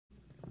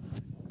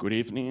Good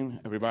evening,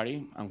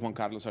 everybody. I'm Juan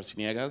Carlos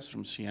Arciniegas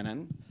from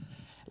CNN,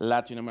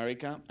 Latin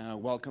America.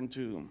 Welcome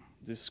to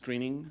this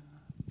screening.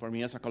 For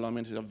me as a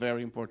Colombian, it's a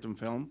very important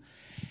film.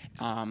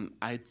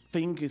 I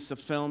think it's a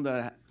film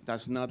that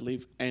does not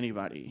leave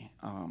anybody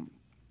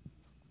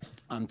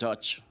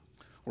untouched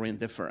or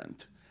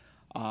indifferent.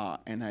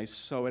 And I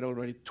saw it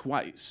already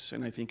twice,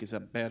 and I think it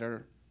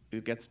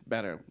gets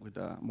better with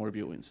more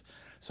viewings.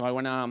 So I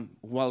want to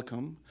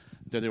welcome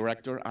the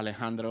director,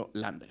 Alejandro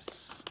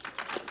Landes.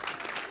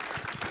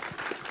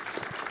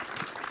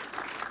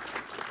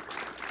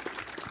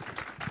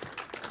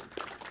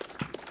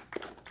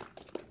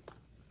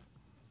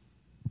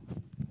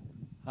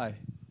 Hi,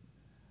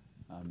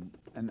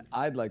 and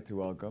I'd like to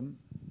welcome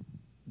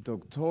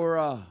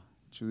Doctora,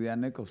 Julianne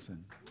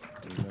Nicholson.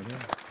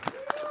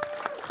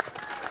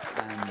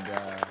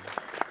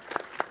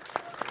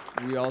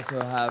 And we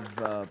also have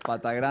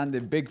Pata Grande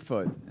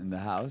Bigfoot in the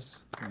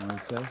house.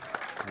 Moises,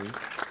 please.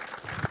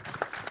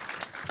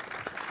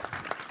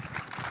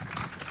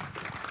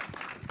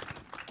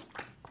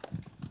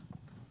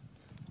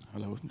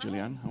 Hello,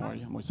 Julianne. How are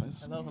you?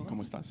 Moises. Hello, hello.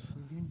 ¿Cómo estás?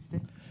 Bien,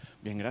 ¿usted?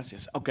 Bien,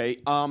 gracias. Okay,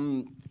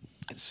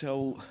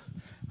 so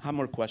I have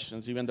more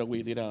questions, even though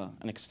we did an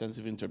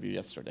extensive interview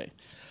yesterday.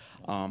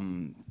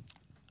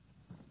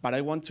 But I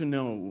want to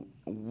know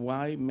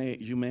why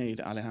you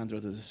made, Alejandro,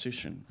 the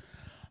decision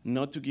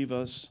not to give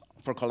us,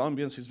 for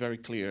Colombians, it's very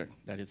clear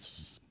that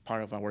it's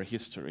part of our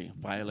history,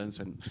 violence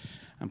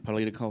and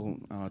political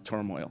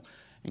turmoil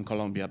in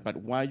Colombia, but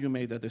why you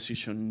made the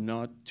decision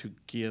not to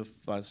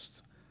give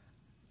us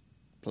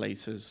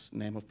places,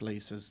 name of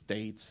places,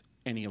 dates,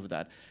 any of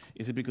that?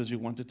 Is it because you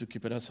wanted to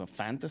keep it as a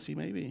fantasy,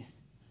 maybe?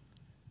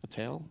 A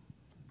tale?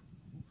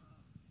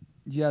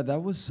 Yeah,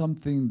 that was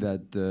something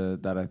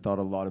that I thought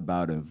a lot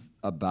about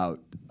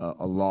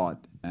a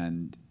lot,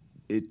 and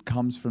it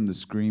comes from the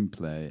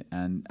screenplay,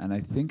 and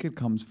I think it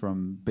comes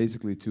from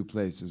basically two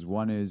places.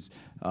 One is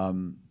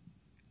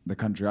the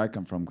country I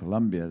come from,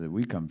 Colombia, that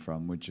we come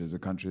from, which is a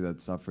country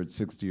that suffered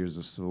 60 years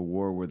of civil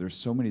war, where there's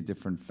so many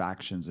different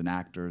factions and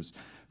actors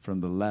from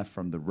the left,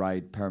 from the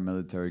right,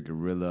 paramilitary,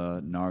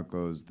 guerrilla,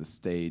 narcos, the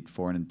state,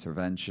 foreign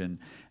intervention,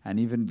 and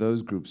even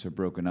those groups are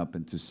broken up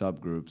into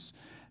subgroups,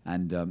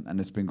 and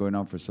it's been going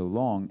on for so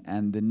long,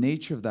 and the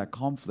nature of that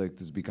conflict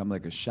has become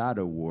like a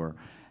shadow war,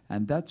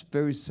 and that's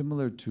very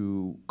similar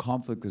to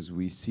conflict as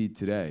we see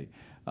today.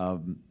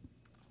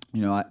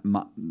 You know,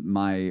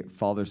 my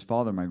father's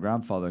father, my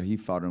grandfather, he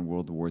fought in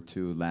World War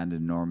II,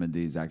 landed in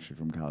Normandy, he's actually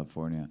from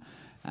California.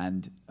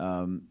 And,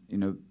 you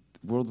know,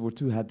 World War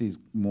II had these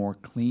more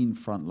clean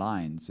front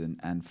lines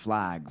and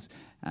flags.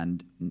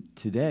 And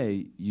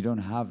today, you don't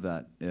have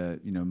that.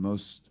 You know,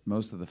 most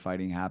of the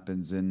fighting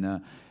happens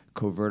in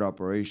covert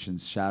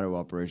operations, shadow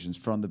operations,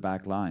 from the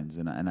back lines.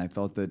 And I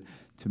thought that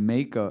to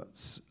make a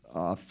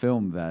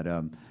film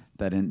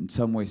that in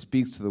some way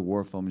speaks to the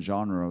war film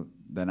genre,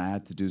 then I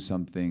had to do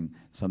something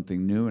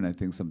new, and I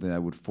think something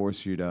that would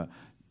force you to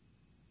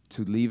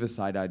leave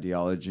aside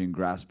ideology and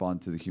grasp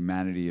onto the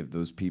humanity of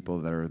those people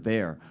that are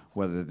there,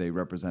 whether they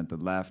represent the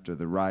left or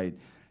the right.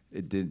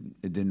 It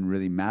didn't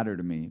really matter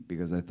to me,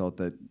 because I thought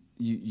that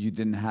you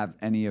didn't have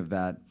any of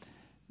that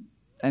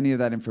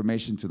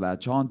information to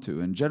latch onto.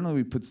 And generally,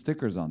 we put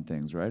stickers on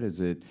things, right?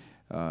 Is it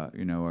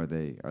you know, are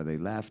they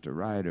left or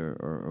right,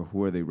 or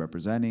who are they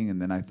representing?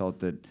 And then I thought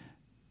that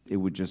it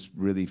would just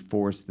really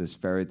force this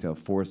fairy tale,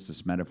 force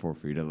this metaphor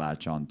for you to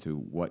latch on to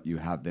what you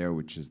have there,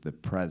 which is the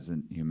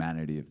present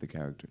humanity of the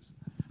characters.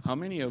 How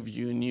many of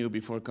you knew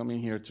before coming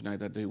here tonight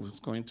that there was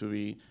going to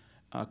be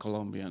a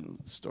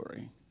Colombian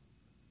story?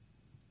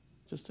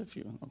 Just a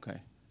few,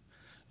 okay.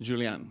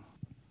 Julianne,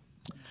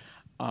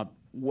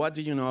 what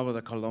do you know about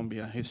the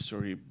Colombia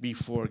history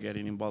before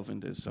getting involved in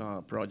this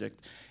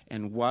project?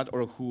 And what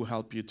or who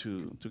helped you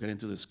to get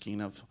into the skin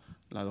of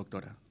La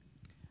Doctora?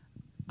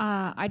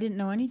 I didn't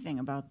know anything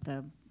about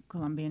the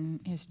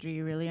Colombian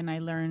history, really, and I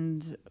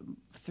learned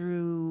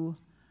through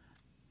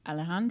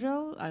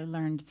Alejandro, I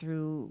learned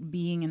through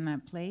being in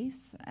that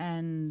place,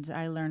 and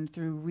I learned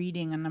through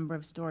reading a number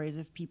of stories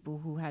of people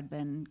who had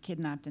been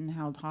kidnapped and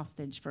held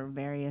hostage for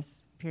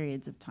various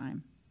periods of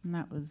time. And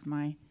that was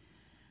my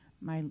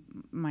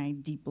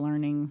deep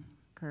learning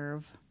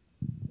curve.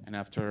 And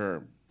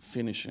after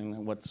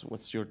finishing,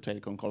 what's your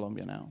take on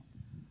Colombia now?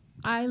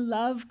 I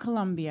love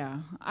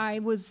Colombia.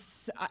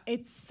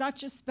 It's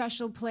such a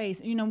special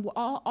place. You know,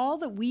 all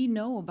that we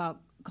know about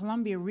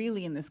Colombia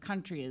really in this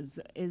country is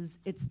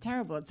it's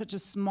terrible. It's such a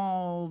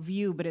small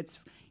view, but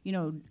it's, you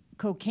know,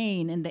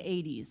 cocaine in the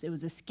 80s. It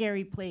was a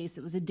scary place.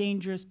 It was a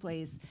dangerous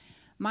place.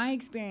 My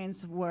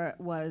experience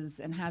was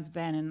and has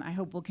been, and I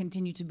hope will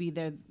continue to be,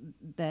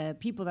 the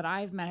people that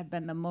I've met have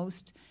been the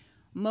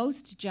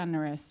most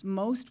generous,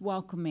 most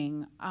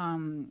welcoming.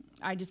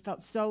 I just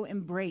felt so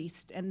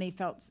embraced, and they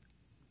felt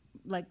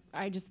like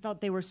I just felt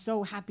they were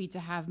so happy to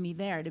have me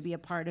there, to be a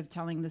part of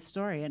telling the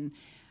story. And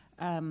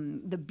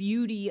the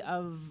beauty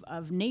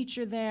of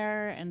nature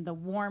there, and the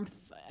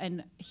warmth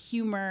and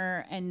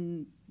humor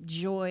and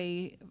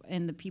joy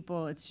in the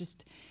people, it's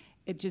just,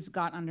 it just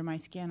got under my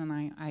skin, and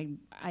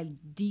I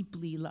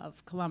deeply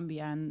love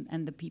Colombia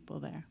and the people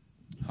there.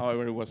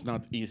 However, it was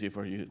not easy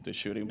for you, the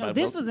shooting. No,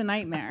 this was a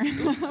nightmare.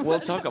 We'll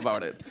talk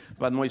about it.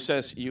 But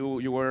Moises,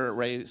 you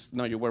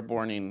were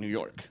born in New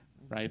York,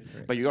 right?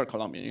 But you are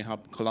Colombian. You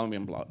have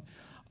Colombian blood.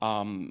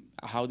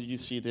 How do you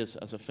see this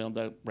as a film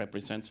that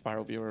represents part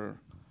of your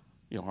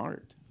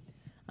heart?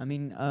 I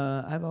mean,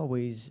 I've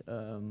always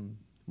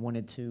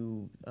wanted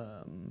to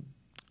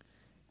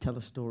tell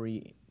a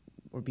story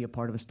or be a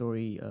part of a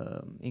story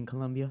in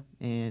Colombia.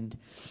 And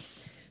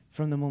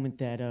from the moment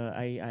that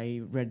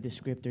I read the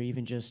script or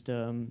even just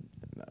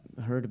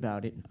heard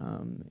about it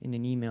in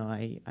an email,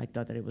 I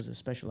thought that it was a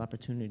special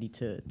opportunity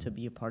to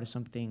be a part of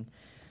something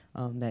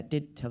that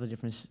did tell a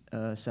different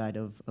side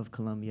of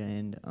Colombia.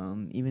 And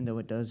even though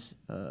it does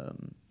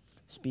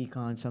speak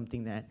on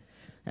something that,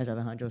 as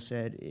Alejandro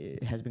said,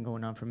 it has been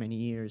going on for many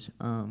years,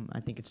 I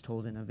think it's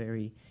told in a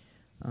very,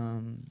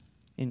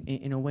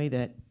 in a way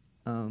that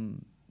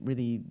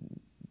really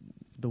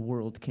the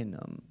world can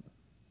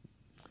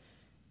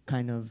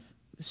kind of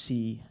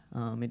see.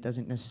 It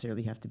doesn't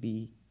necessarily have to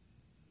be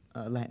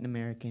Latin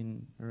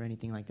American or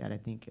anything like that. I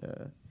think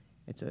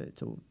it's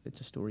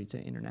a story. It's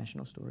an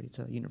international story. It's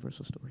a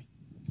universal story.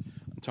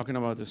 Talking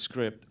about the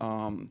script,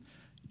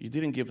 you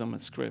didn't give them a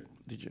script,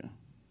 did you?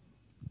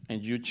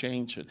 And you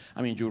changed it.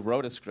 I mean, you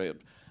wrote a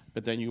script,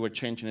 but then you were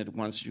changing it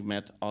once you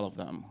met all of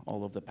them,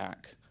 all of the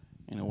pack,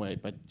 in a way.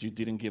 But you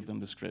didn't give them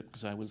the script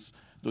because I was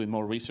doing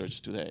more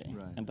research today,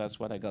 and that's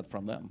what I got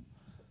from them.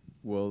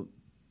 Well,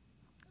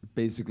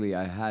 basically,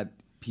 I had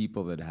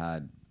people that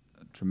had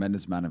a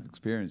tremendous amount of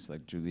experience,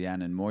 like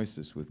Julianne and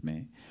Moises with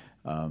me.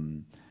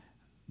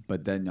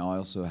 But then I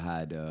also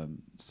had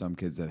some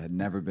kids that had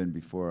never been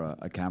before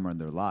a camera in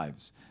their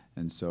lives.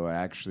 And so I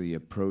actually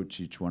approach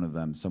each one of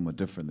them somewhat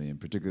differently, and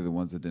particularly the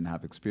ones that didn't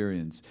have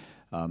experience.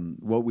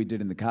 What we did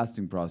in the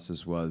casting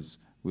process was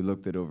we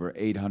looked at over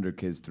 800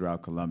 kids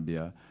throughout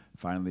Colombia,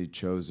 finally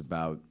chose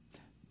about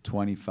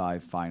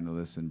 25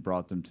 finalists and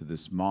brought them to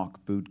this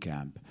mock boot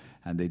camp.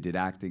 And they did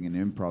acting and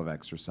improv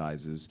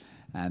exercises.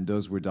 And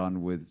those were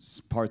done with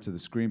parts of the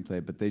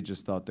screenplay, but they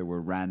just thought there were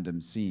random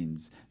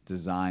scenes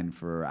designed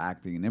for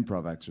acting and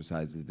improv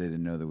exercises. They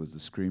didn't know there was the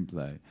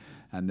screenplay.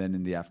 And then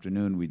in the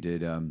afternoon, we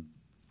did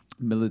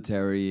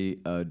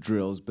military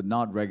drills, but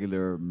not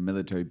regular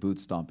military boot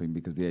stomping,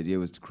 because the idea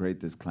was to create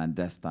this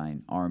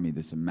clandestine army,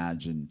 this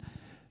imagined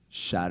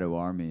shadow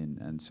army.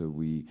 And so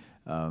we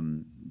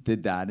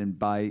did that. And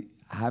by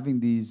having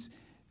these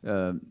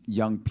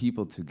young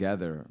people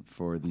together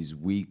for these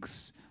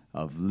weeks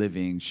of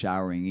living,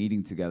 showering,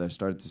 eating together,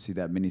 started to see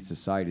that mini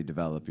society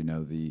develop. You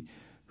know, the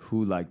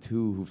who liked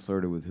who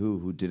flirted with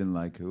who didn't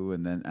like who,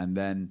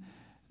 and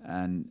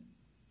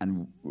I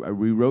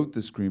rewrote the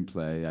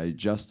screenplay. I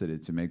adjusted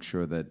it to make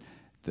sure that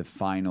the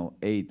final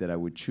 8 that I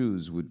would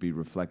choose would be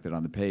reflected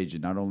on the page,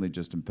 and not only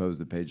just impose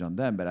the page on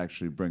them, but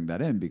actually bring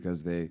that in,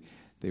 because they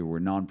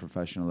were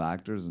non-professional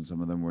actors, and some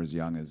of them were as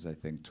young as, I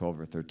think, 12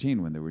 or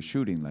 13 when they were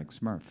shooting, like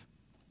Smurf.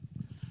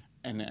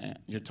 And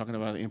you're talking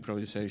about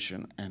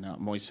improvisation. And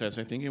Moises,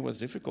 I think it was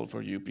difficult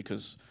for you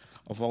because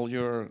of all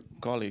your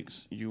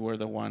colleagues, you were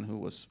the one who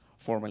was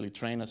formally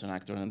trained as an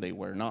actor and they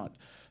were not.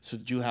 So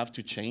did you have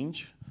to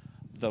change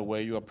the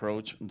way you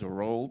approach the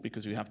role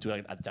because you have to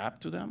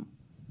adapt to them?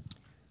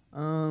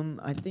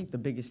 I think the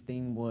biggest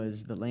thing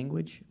was the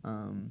language.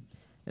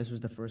 This was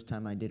the first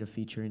time I did a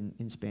feature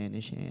in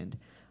Spanish, and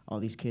all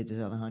these kids, as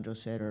Alejandro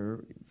said,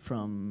 are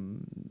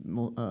from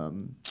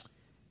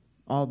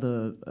all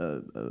the,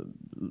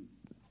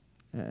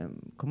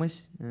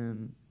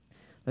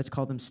 let's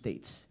call them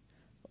states,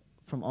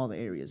 from all the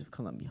areas of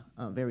Colombia.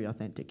 Very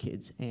authentic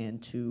kids.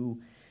 And to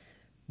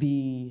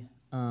be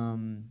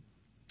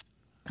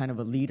kind of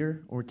a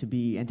leader or to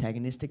be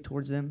antagonistic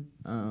towards them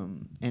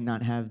and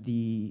not have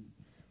the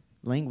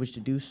language to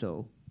do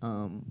so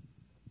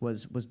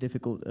was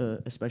difficult,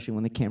 especially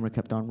when the camera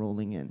kept on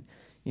rolling and,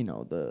 you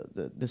know,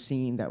 the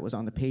scene that was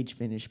on the page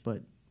finished,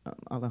 but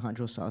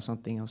Alejandro saw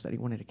something else that he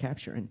wanted to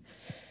capture, and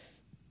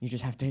you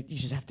just have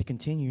to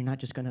continue. You're not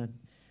just gonna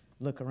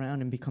look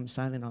around and become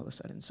silent all of a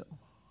sudden. So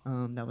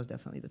that was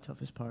definitely the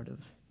toughest part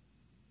of,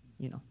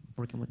 you know,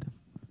 working with them.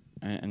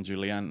 And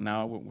Julianne,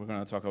 now we're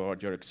going to talk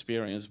about your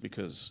experience,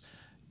 because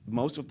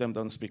most of them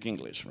don't speak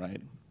English,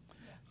 right?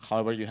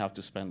 However, you have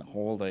to spend the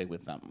whole day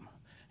with them,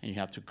 and you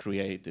have to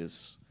create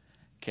this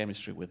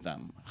chemistry with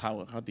them.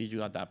 How did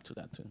you adapt to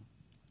that too?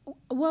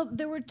 Well,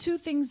 there were 2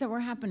 things that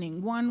were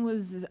happening. One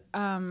was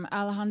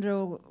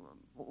Alejandro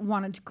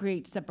wanted to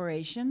create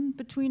separation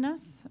between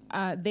us.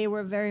 They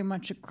were very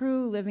much a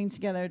crew, living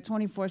together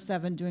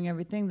 24/7, doing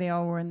everything. They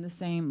all were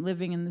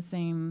living in the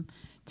same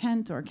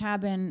tent or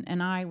cabin,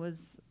 and I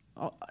was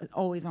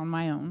always on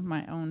my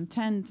own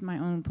tent, my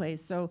own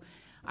place. So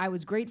I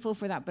was grateful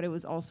for that, but it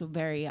was also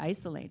very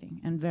isolating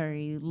and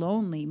very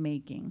lonely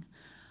making.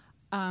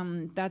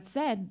 That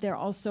said, they're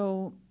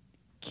also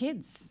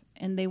kids,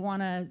 and they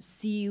want to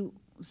see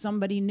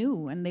somebody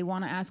new, and they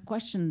want to ask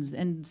questions.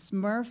 And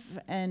Smurf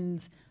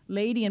and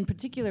Lady in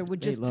particular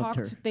would just talk.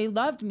 They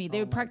loved me. They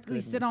would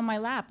practically sit on my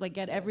lap, like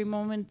at every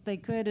moment they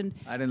could. And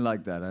I didn't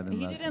like that.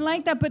 he didn't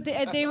like that, but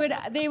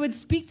they would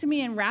speak to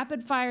me in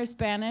rapid fire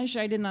Spanish.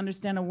 I didn't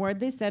understand a word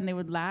they said, and they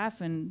would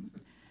laugh. And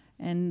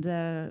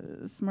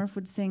Smurf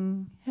would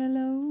sing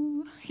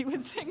 "Hello." He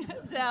would sing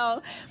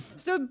Adele.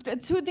 So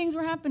two things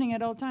were happening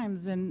at all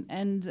times, and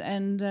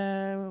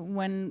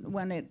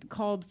when it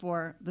called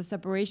for the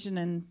separation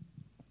and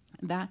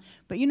that.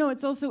 But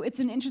it's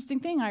an interesting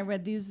thing. I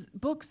read these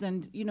books,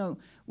 and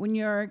when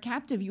you're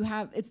captive,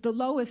 it's the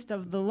lowest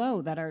of the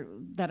low that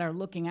are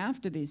looking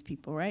after these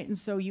people, right? And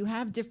so you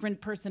have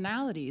different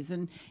personalities,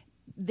 and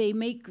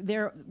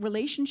their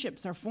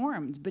relationships are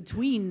formed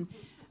between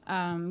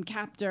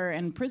captor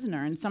and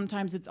prisoner, and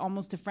sometimes it's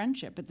almost a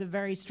friendship. It's a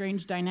very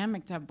strange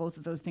dynamic to have both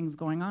of those things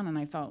going on, and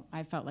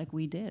I felt like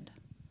we did.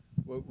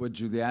 What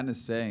Julianne is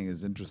saying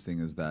is interesting,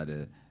 is that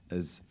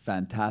as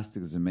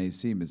fantastic as it may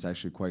seem, it's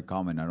actually quite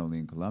common, not only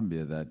in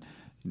Colombia, that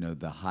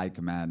the high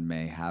command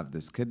may have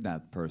this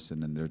kidnapped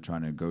person and they're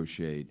trying to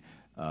negotiate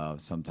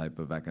some type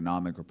of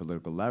economic or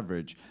political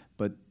leverage,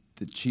 but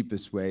the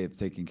cheapest way of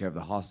taking care of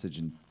the hostage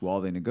and while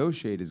they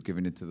negotiate is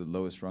giving it to the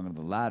lowest rung of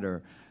the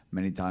ladder.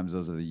 Many times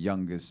those are the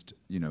youngest,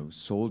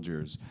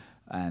 soldiers,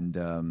 and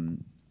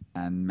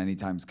many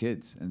times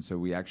kids. And so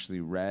we actually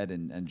read,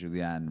 and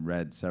Julianne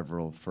read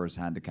several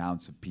first-hand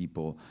accounts of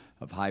people,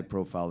 of high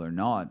profile or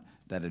not,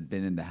 that had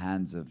been in the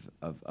hands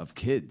of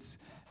kids.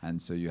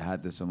 And so you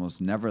had this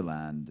almost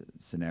Neverland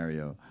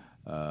scenario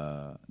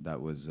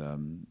that was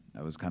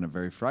kind of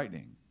very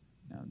frightening.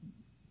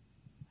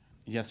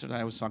 Yesterday,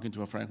 I was talking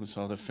to a friend who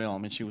saw the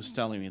film, and she was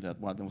telling me that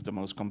one of the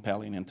most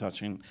compelling and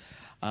touching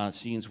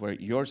scenes were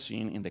your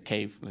scene in the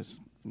cave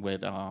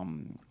with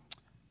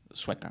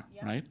Sueca,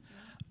 right?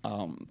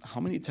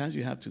 How many times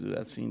you have to do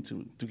that scene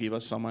to give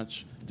us so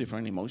much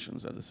different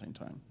emotions at the same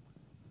time?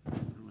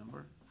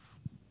 Remember?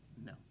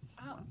 No.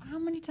 How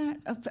many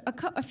times?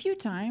 A few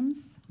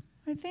times,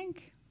 I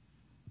think.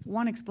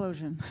 One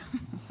explosion.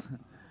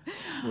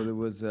 Well, it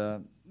was.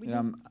 It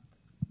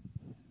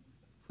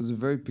was a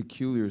very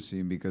peculiar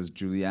scene because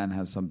Julianne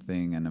has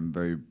something, and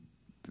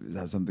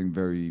has something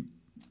very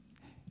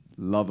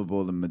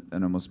lovable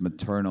and almost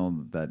maternal,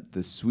 that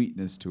the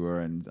sweetness to her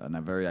and a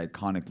very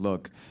iconic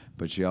look,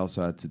 but she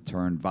also had to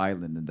turn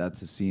violent, and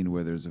that's a scene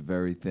where there's a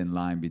very thin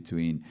line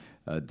between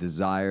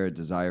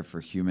desire for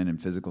human and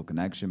physical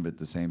connection, but at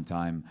the same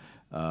time,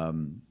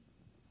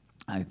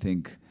 I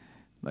think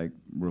like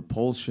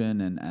repulsion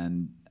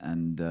and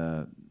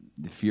the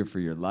fear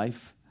for your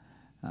life.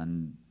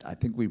 And I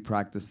think we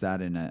practiced that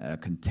in a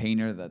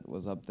container that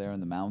was up there in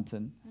the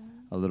mountain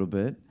a little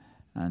bit.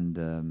 And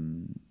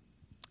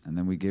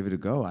then we gave it a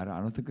go. I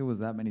don't think it was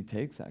that many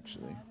takes,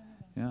 actually.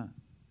 Yeah.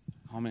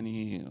 How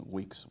many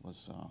weeks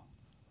was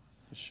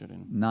the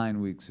shooting? 9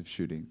 weeks of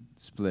shooting,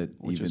 split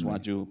Which evenly. is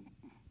what you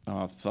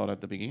thought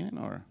at the beginning,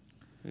 or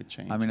it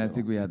changed? I mean, I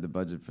think we had the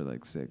budget for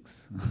like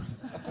 6.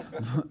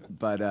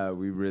 But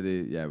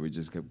we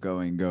just kept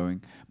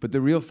going. But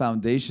the real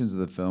foundations of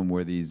the film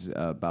were these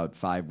about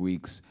 5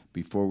 weeks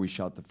before we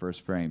shot the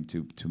first frame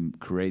to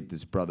create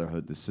this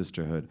brotherhood, this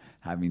sisterhood,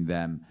 having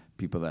them,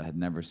 people that had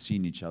never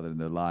seen each other in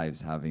their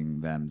lives,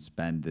 having them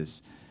spend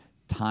this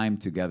time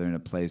together in a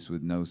place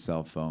with no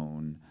cell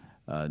phone,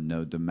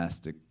 no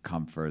domestic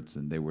comforts,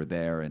 and they were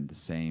there in the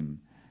same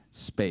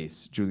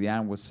space.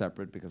 Julianne was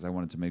separate because I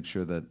wanted to make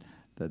sure that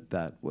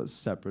was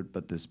separate,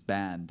 but this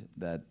band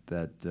that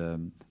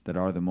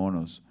are the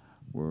Monos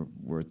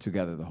were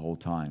together the whole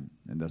time,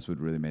 and that's what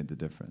really made the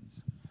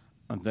difference.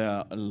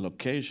 The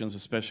locations,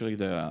 especially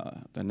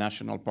the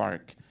national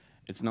park,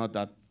 it's not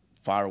that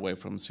far away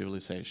from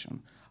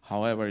civilization.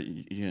 However,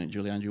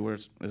 Julianne, you were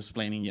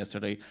explaining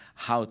yesterday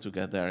how to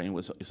get there.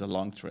 It's a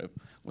long trip.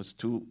 It was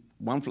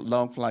one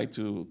long flight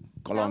to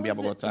Colombia,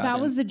 Bogota.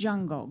 That was the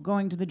jungle,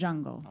 going to the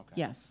jungle. Okay.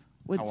 Yes.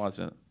 How was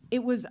it?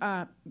 It was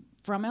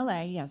from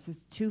LA. Yes,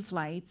 it's 2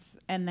 flights,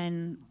 and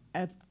then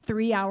a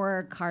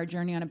 3-hour car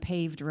journey on a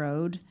paved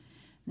road.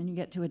 Then you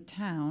get to a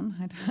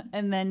town,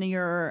 and then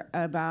you're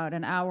about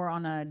an hour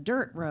on a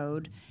dirt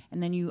road,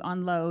 and then you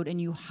unload and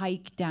you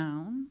hike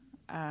down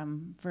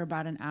for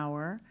about an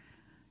hour.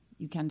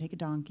 You can take a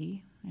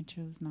donkey. I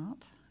chose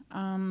not.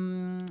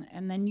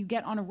 And then you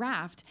get on a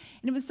raft.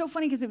 And it was so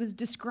funny because it was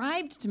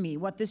described to me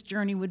what this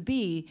journey would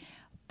be,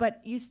 but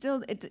you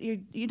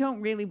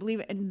don't really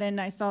believe it. And then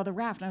I saw the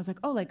raft, and I was like,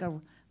 oh, like a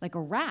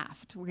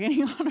raft. We're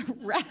getting on a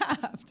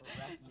raft,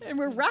 and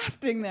we're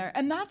rafting there.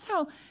 And that's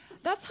how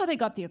they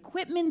got the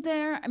equipment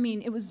there. I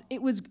mean, it was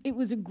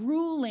a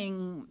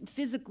grueling,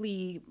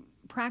 physically,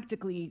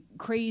 practically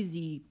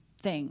crazy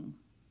thing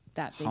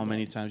that they How did.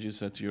 many times you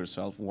said to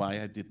yourself, why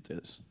I did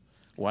this?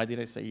 Why did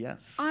I say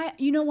yes?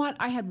 You know what?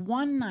 I had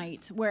one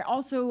night where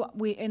also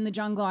in the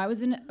jungle. I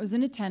was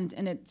in a tent,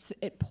 and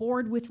it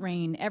poured with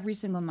rain every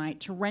single night,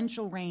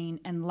 torrential rain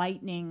and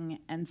lightning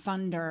and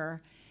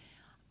thunder.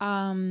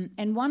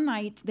 And one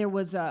night there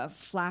was a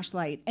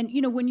flashlight, and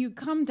when you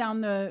come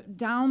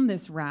down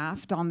this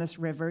raft on this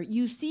river,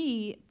 you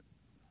see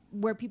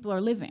where people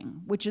are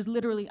living, which is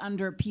literally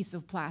under a piece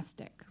of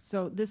plastic.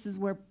 So this is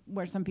where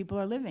some people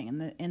are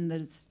living in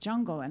this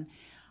jungle. And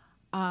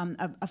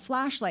a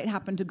flashlight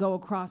happened to go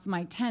across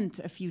my tent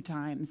a few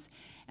times,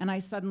 and I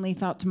suddenly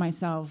thought to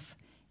myself,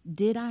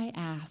 did I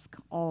ask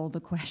all the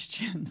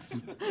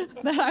questions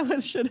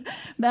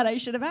that I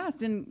should have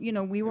asked? And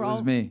we were all. It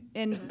was me.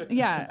 And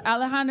yeah,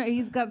 Alejandro,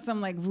 he's got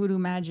some like voodoo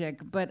magic.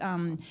 But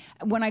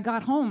when I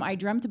got home, I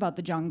dreamt about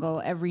the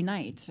jungle every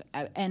night,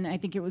 and I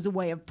think it was a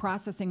way of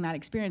processing that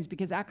experience.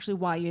 Because actually,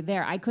 while you're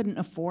there, I couldn't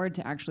afford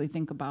to actually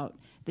think about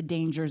the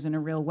dangers in a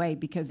real way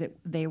because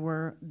they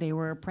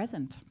were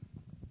present.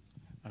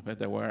 I bet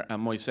there were.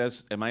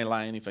 Moises, am I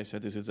lying if I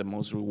said this is the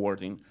most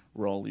rewarding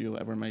role you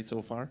ever made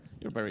so far?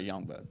 You're very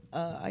young, but...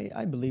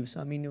 I believe so.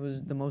 I mean, it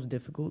was the most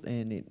difficult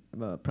and it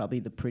probably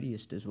the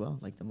prettiest as well,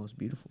 like the most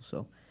beautiful.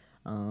 So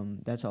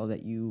that's all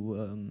that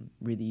you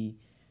really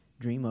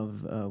dream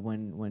of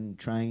when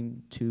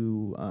trying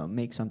to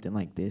make something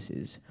like this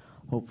is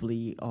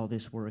hopefully all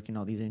this work and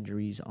all these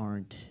injuries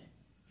aren't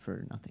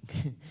for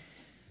nothing.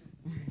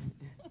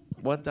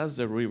 What does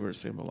the river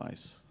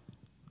symbolize?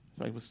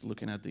 So I was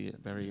looking at the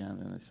very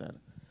end and I said,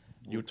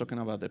 you were talking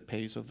about the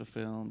pace of the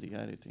film, the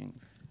editing,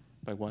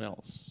 but what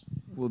else?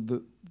 Well,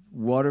 the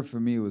water for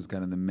me was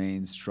kind of the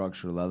main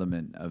structural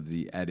element of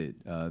the edit.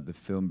 The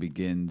film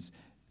begins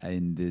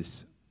in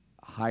this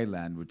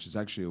highland, which is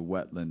actually a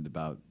wetland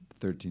about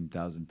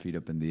 13,000 feet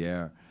up in the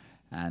air.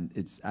 And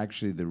it's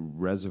actually the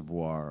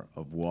reservoir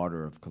of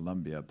water of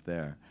Colombia up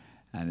there.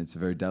 And it's a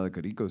very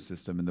delicate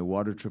ecosystem, and the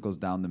water trickles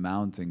down the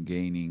mountain,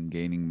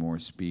 gaining more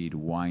speed,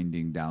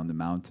 winding down the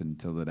mountain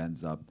until it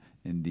ends up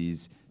in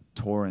these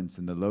torrents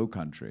in the low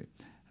country.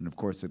 And of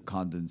course it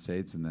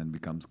condensates and then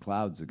becomes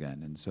clouds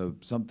again. And so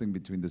something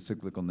between the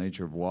cyclical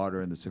nature of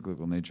water and the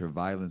cyclical nature of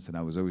violence, and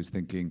I was always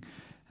thinking,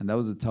 and that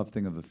was a tough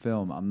thing of the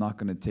film, I'm not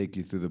going to take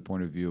you through the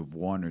point of view of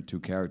one or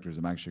two characters.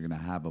 I'm actually going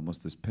to have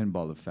almost this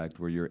pinball effect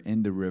where you're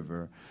in the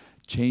river,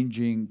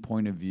 changing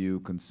point of view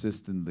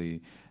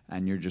consistently,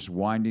 and you're just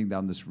winding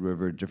down this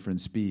river at different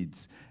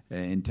speeds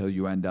until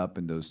you end up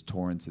in those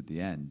torrents at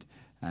the end.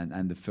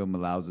 And the film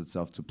allows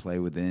itself to play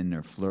within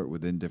or flirt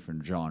within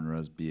different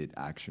genres, be it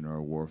action or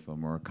a war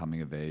film or a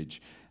coming of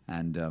age.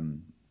 And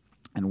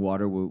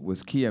water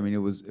was key. I mean, it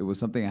was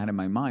something I had in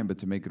my mind, but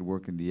to make it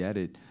work in the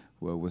edit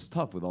was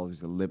tough with all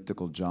these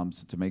elliptical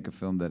jumps. To make a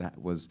film that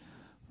was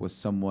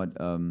somewhat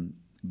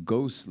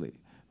ghostly,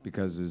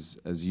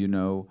 because as you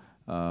know,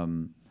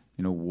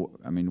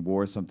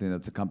 war is something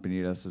that's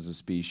accompanied us as a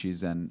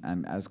species,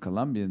 and as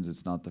Colombians,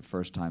 it's not the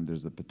first time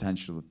there's the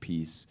potential of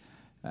peace,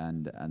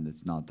 and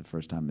it's not the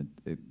first time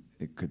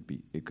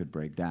it could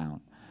break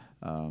down.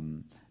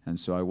 And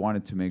so I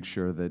wanted to make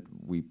sure that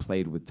we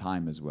played with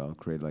time as well,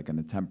 create like a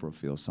temporal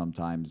feel.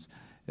 Sometimes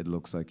it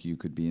looks like you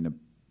could be in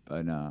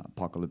an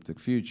apocalyptic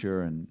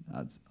future, and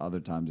other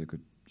times it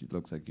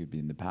looks like you'd be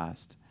in the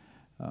past.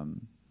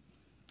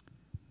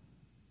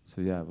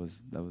 So yeah,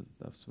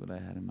 that's what I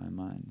had in my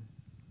mind.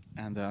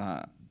 And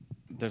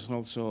there's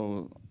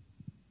also,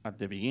 at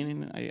the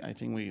beginning, I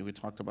think we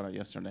talked about it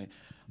yesterday,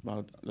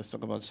 let's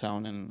talk about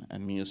sound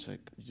and music.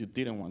 You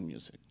didn't want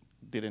music,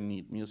 didn't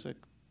need music,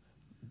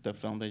 the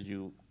film that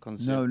you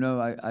conceived?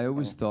 No, I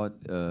always thought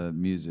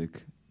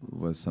music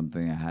was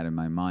something I had in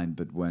my mind,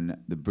 but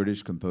when the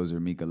British composer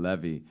Mika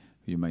Levy,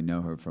 who you might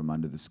know her from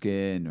Under the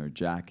Skin or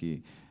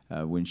Jackie,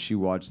 when she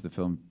watched the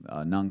film,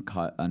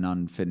 an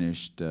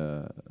unfinished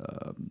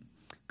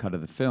cut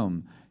of the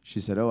film, she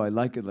said, "Oh, I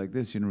like it like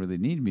this. You don't really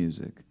need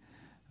music."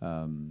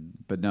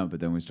 But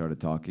then we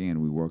started talking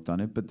and we worked on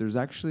it. But there's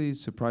actually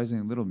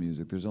surprisingly little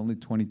music. There's only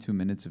 22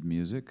 minutes of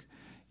music,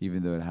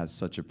 even though it has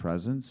such a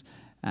presence.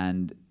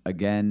 And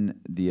again,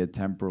 the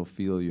atemporal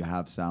feel, you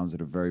have sounds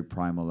that are very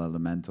primal,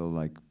 elemental,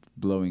 like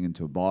blowing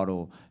into a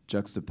bottle,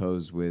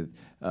 juxtaposed with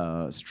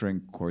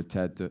string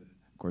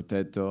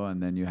quartetto,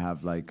 and then you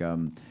have like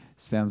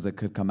sounds that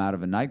could come out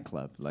of a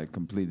nightclub, like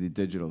completely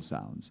digital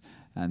sounds.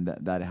 And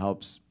that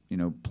helps,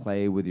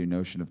 play with your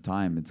notion of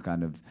time. It's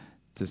kind of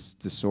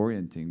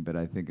disorienting, but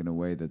I think in a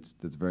way that's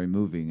very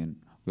moving. And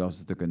we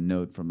also took a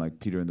note from like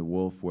Peter and the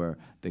Wolf, where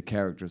the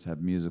characters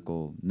have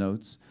musical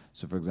notes.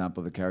 So for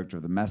example, the character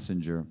of the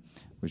messenger,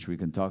 which we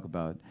can talk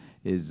about,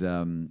 is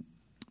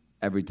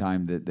every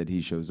time that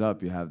he shows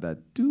up, you have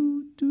that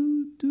do,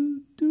 do,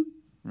 do, do,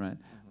 right?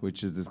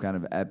 Which is this kind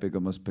of epic,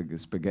 almost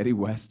spaghetti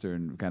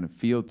western kind of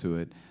feel to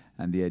it.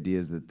 And the idea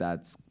is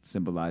that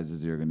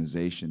symbolizes the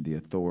organization, the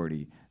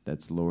authority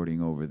that's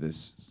lording over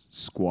this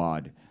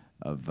squad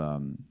of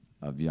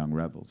young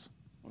rebels.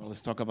 Well,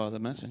 let's talk about the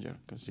messenger,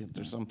 because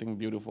there's something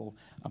beautiful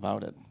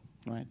about it,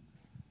 right?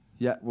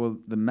 Yeah, well,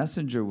 the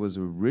messenger was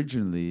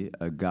originally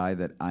a guy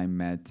that I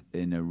met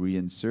in a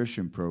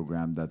reinsertion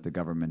program that the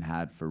government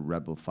had for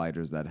rebel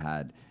fighters that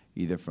had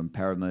either from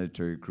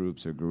paramilitary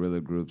groups or guerrilla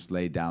groups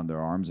laid down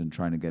their arms and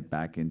trying to get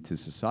back into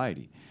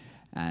society.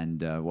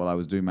 And while I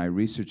was doing my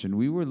research, and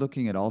we were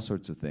looking at all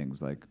sorts of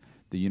things, like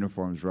the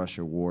uniforms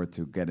Russia wore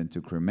to get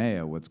into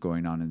Crimea, what's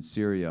going on in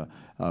Syria,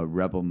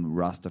 rebel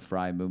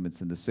Rastafari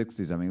movements in the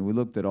 60s. I mean, we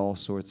looked at all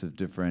sorts of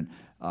different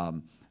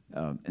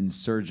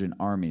insurgent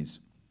armies.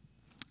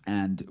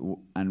 And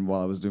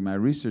while I was doing my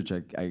research,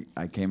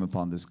 I came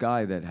upon this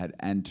guy that had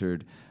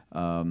entered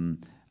a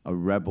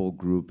rebel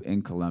group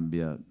in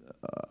Colombia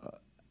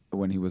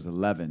when he was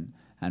 11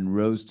 and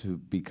rose to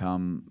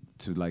become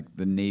like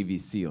the Navy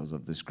SEALs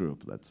of this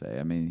group, let's say.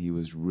 I mean, he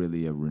was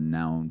really a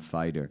renowned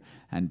fighter,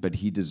 but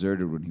he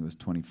deserted when he was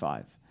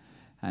 25.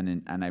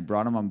 And I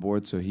brought him on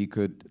board so he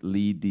could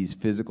lead these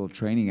physical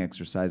training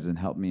exercises and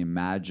help me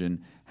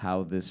imagine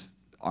how this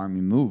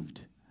army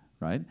moved,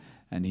 right?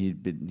 And he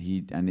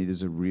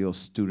is a real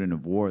student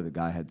of war. The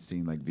guy had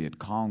seen like Viet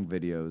Cong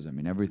videos, I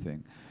mean,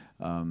 everything.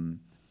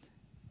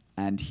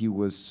 And he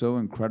was so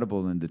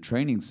incredible in the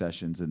training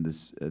sessions in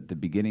this at the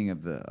beginning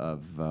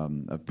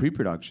of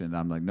pre-production that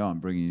I'm like, no, I'm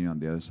bringing you on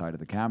the other side of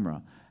the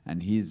camera.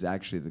 And he's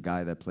actually the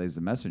guy that plays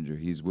the messenger.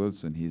 He's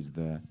Wilson. He's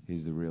the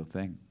real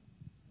thing.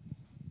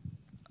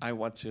 I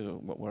want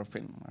to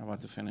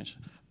finish,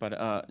 but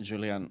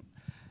Julianne,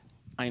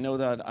 I know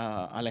that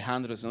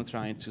Alejandro is not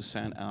trying to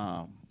send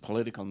a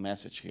political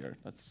message here.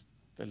 That's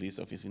the least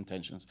of his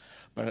intentions.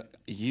 But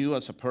you,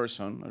 as a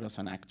person, or as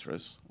an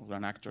actress or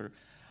an actor,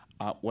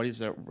 what is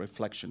the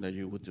reflection that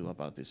you would do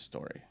about this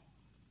story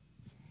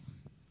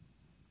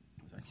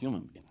as a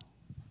human being?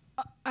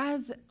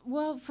 As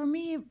well, for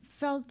me,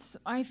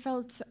 I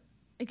felt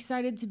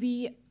excited to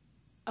be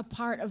a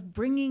part of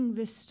bringing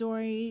this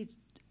story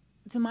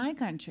to my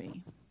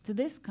country, to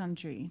this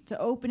country, to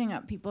opening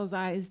up people's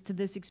eyes to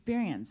this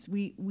experience.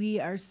 We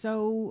are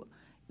so,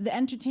 the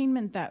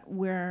entertainment that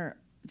we're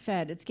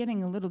fed, it's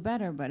getting a little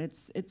better, but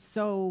it's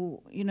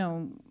so, you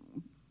know,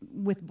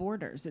 with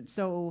borders. It's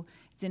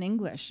in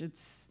English.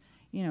 It's,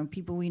 you know,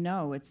 people we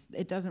know.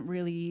 It doesn't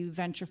really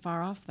venture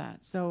far off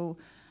that. So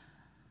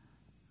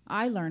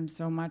I learned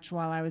so much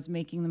while I was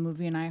making the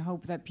movie, and I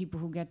hope that people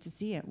who get to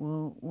see it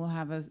will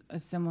have a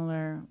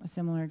similar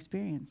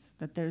experience.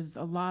 That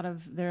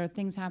there are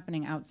things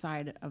happening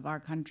outside of our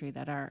country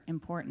that are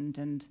important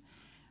and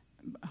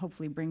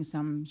hopefully bring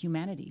some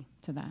humanity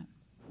to that.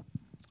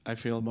 I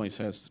feel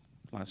Moises,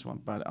 last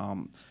one, but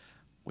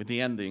with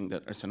the ending,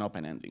 that there's an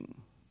open ending.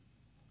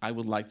 I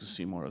would like to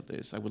see more of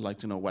this. I would like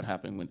to know what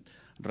happened when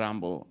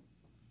Rambo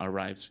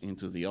arrives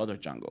into the other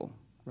jungle,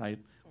 right?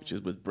 Which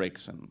is with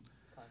bricks and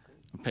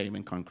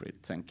pavement concrete.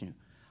 Thank you.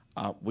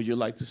 Would you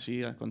like to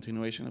see a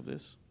continuation of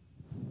this?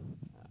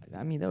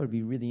 I mean, that would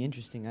be really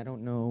interesting. I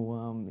don't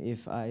know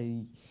if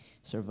I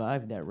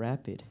survived that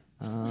rapid.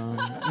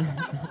 I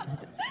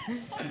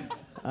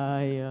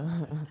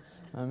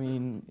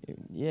mean,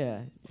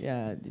 yeah.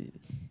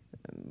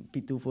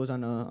 Pitufos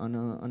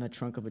on a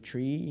trunk of a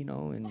tree, you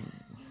know, and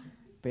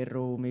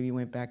Perro maybe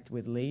went back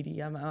with Lady.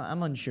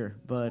 I'm unsure,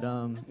 but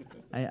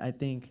I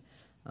think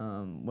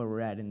where we're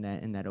at in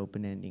that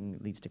open ending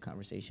leads to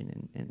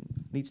conversation and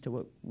leads to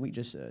what we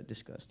just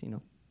discussed. You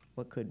know,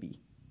 what could be.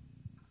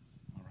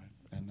 All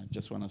right, and I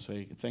just want to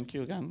say thank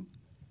you again.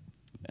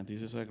 And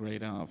this is a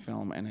great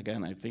film. And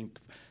again, I think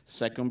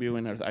second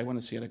viewing, I want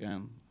to see it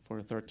again for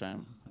a third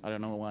time. I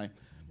don't know why.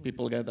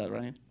 People get that,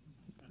 right?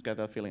 Get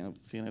that feeling of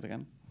seeing it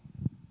again?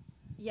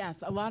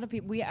 Yes, a lot of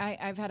people.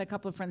 I've had a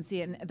couple of friends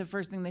see it, and the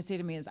first thing they say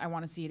to me is, "I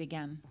want to see it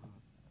again."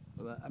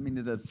 Well, I mean,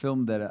 the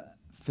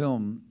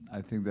film,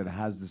 I think that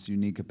has this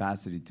unique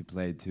capacity to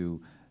play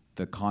to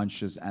the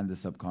conscious and the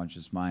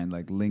subconscious mind,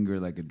 like linger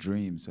like a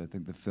dream. So I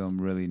think the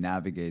film really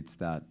navigates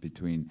that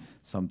between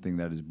something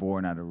that is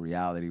born out of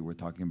reality. We're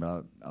talking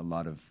about a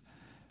lot of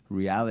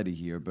reality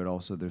here, but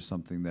also there's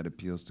something that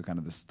appeals to kind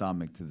of the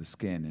stomach, to the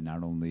skin, and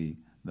not only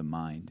the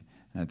mind.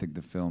 And I think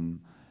the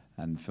film,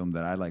 and the film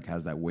that I like,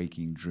 has that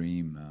waking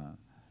dream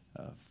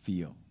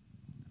feel.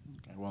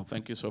 Okay, well,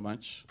 thank you so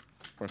much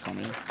for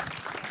coming.